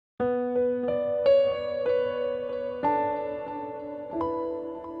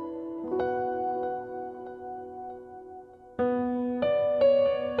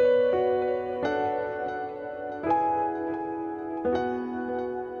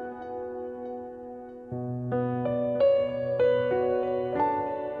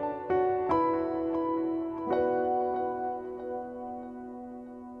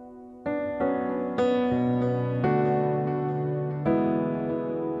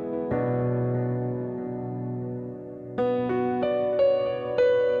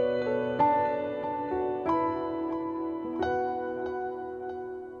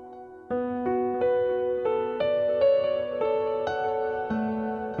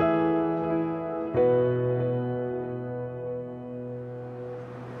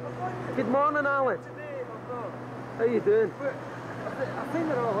Charlie. How you doing? I think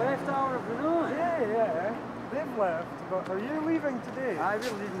they're all left, Alan, if we know. Yeah. They've left, but are you leaving today? We're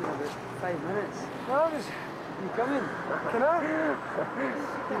leaving in about 5 minutes. You coming? Can I?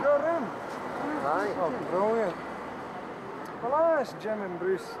 You got room? Aye. Oh, brilliant. Well, I asked Jim and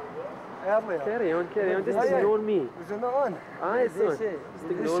Bruce earlier. Carry on. Just ignore me. Was it not on? Aye, it's on. Just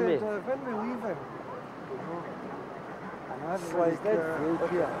ignore me. When we leaving?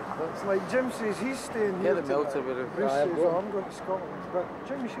 It's like Jim says he's staying here. Bruce says, I'm going to Scotland. But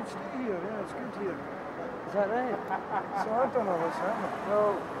Jim, you should stay here. Yeah, it's good here. Is that right? So I don't know what's happening.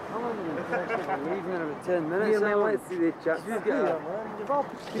 Well, I'm only leaving in about 10 minutes. Yeah, man, let's see the chat. Bob,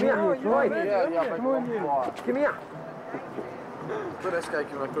 come here, boy. Come on, you. Come here. Look at this guy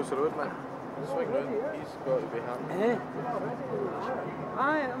coming across the road, man. Swing round. He's got to be happy.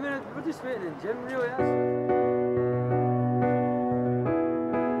 Aye, I mean, we're just waiting in Jim, really.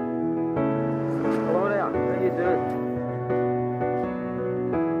 Hello there, how you doing?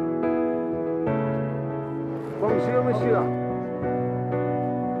 Bonjour, monsieur.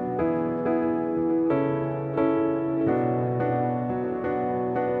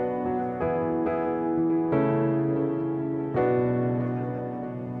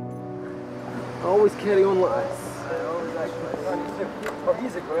 Always carry on like this. Oh,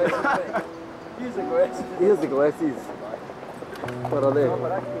 he's aggressive. Here's the glasses. What are they?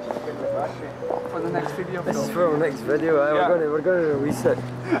 For the next video. This is for our next video. We're going to release it.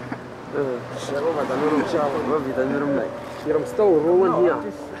 Shit, what have I done with him, Charlie? What have you done with him, mate? Here, I'm still rolling here.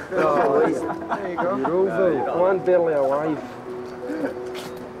 Oh, there you go. You're over. One barely alive.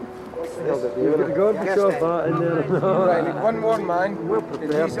 You've got to shove that in there. Right, one more man. Well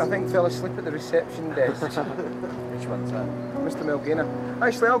prepared. I think fell asleep at the reception desk. Which one's that? Mr. Melgina.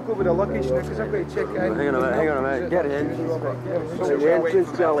 Actually, I'll go with the luggage now because I've got to check it in. Hang on a minute. Get in. The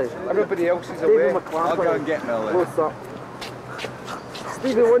entrance, Charlie. Everybody else is away. Stephen McClaren. I'll go and get Mel in. What's up?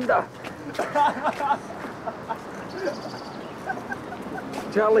 Stevie Wonder.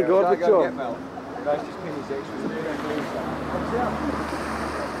 Charlie Gorbachev. That's just been his extras.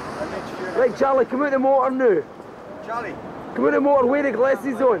 Right, Charlie, come out the motor now. Charlie, come out the motor, wear the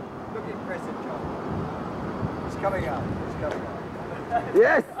glasses on. Look impressive, Charlie. It's coming out.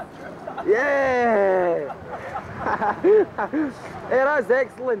 Yes! Yeah! Hey, that's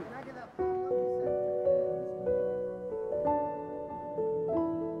excellent.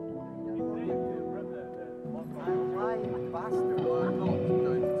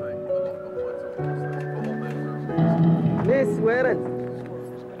 No swearing.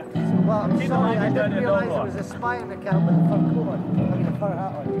 Well, I'm sorry, I didn't realise there was a spy in the account with a fur coat on. I mean, a fur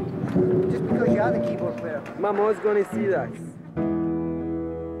hat on. Just because you are the keyboard player. My mom's going to see that.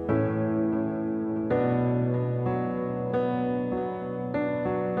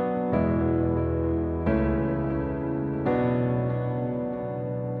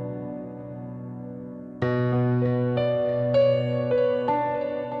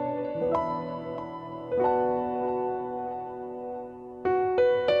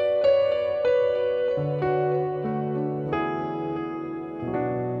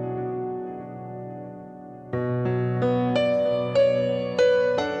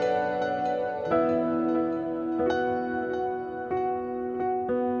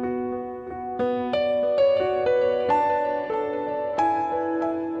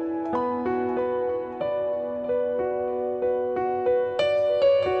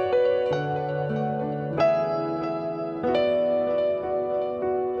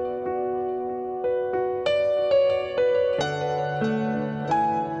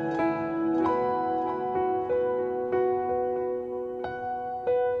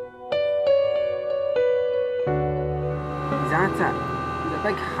 That's it. He's a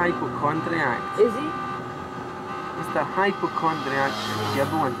big hypochondriac. Is he? It's the hypochondriac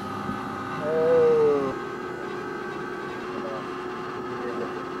gibbling. Oh.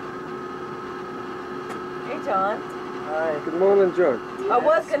 Hey, John. Hi. Good morning, John. I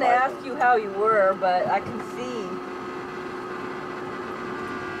was going to ask you how you were, but I can see.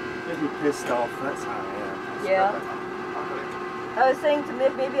 Maybe pissed off, that's how I am. Yeah. I was saying to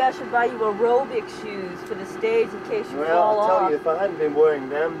Mick, maybe I should buy you aerobic shoes for the stage in case you fall off. Well, I'll tell you, if I hadn't been wearing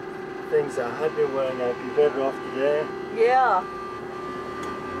them things that I had been wearing, I'd be better off today. Yeah.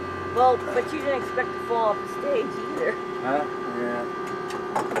 Well, but you didn't expect to fall off the stage either. Huh? Yeah.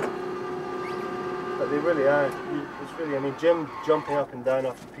 But they really are. It's really, I mean, Jim jumping up and down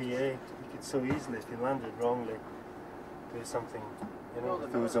off the PA, he could so easily, if he landed wrongly, do something, you know,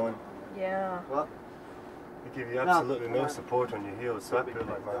 if it was on. Yeah. What? They give you absolutely no support on your heels, so I put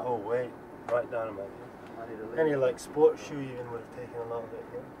like my whole weight right down on my heel. Any like sports shoe even would have taken a lot of it,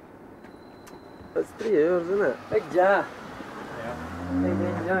 yeah. That's 3 hours, isn't it? Big Jar. Big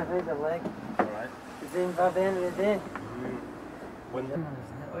Jar, how's the leg? Alright. The same by the end of the day. When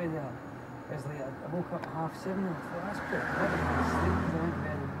It was like I woke up at 7:30 and I thought that's pretty good. I sleep because I went to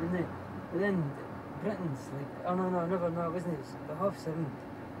bed at midnight. But then Britain's like, oh no, it wasn't. It was about 7:30.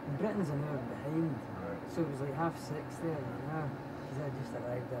 And Britain's an hour behind. So it was like 6:30 there, because I just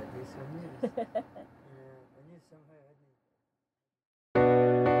arrived that day. So I knew it was, I knew somehow I hadn't.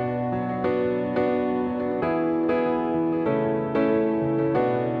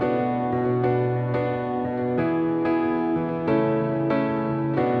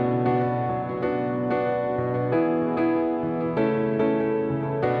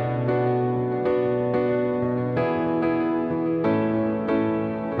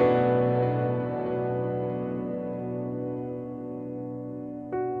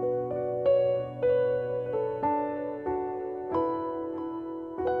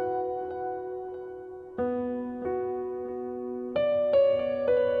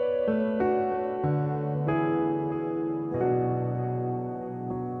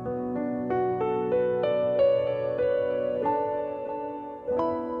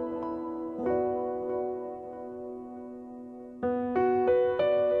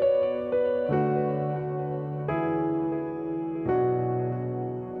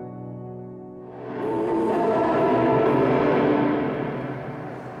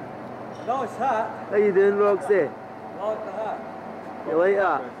 Nice hat. How you doing, Roxy? Like the hat. You like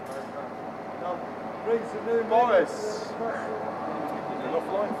that? Brings some new Boris! Enough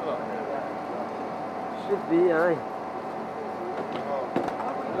line for that? Should be, aye.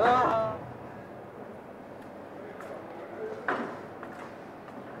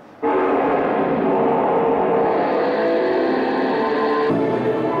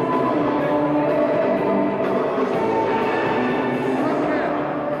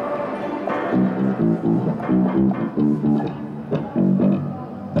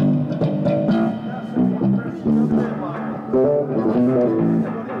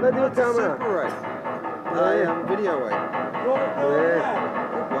 Let's do it, camera. Super right. I am video right. Yeah.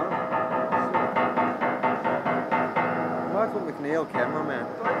 Michael McNeil, cameraman.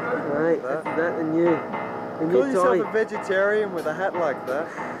 Right, that's that the new Call yourself toy. a vegetarian with a hat like that.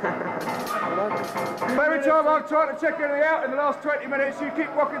 Every time I've tried to check anything out in the last 20 minutes, you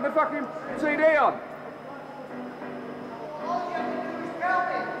keep rocking the fucking CD on.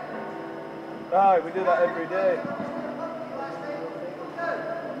 Aye, we do that every day.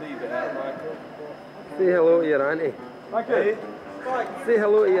 Leave it out, Michael. Say hello to your auntie. Thank you. Say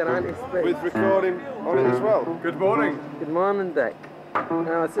hello to your auntie, Spike. With recording on it as well. Good morning. Good morning, Dick.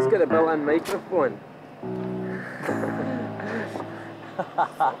 Now, let's just get a built-in microphone.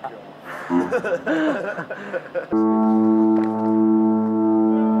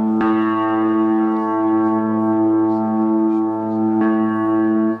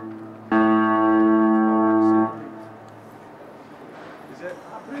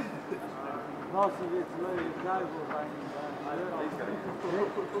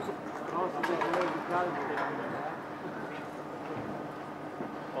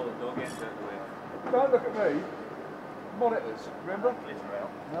 Don't look at me. Monitors, remember?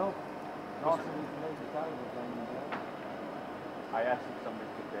 No. I asked if somebody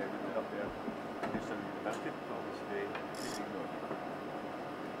could move it up there, do some invested, obviously,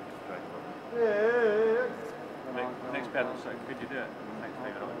 next pedal sound, could you do it? Next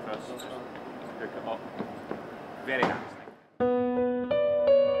time you're on first, just hook it up. Very nice.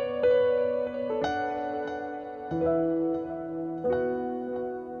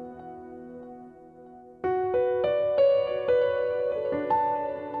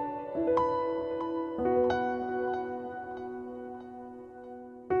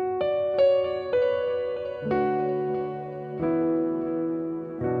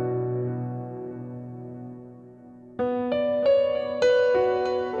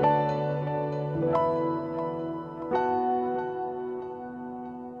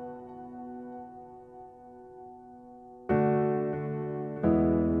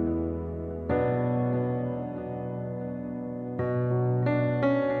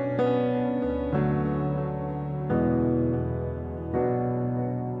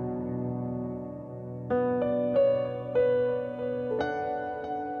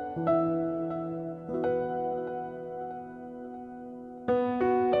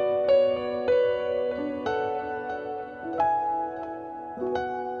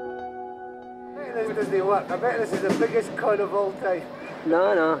 I bet this is the biggest con of all time.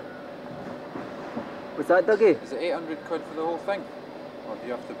 No. What's that, Dougie? Is it 800 quid for the whole thing? Or do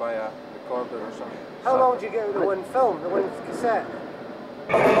you have to buy a recorder or something? How long do you get with the one film, the one cassette?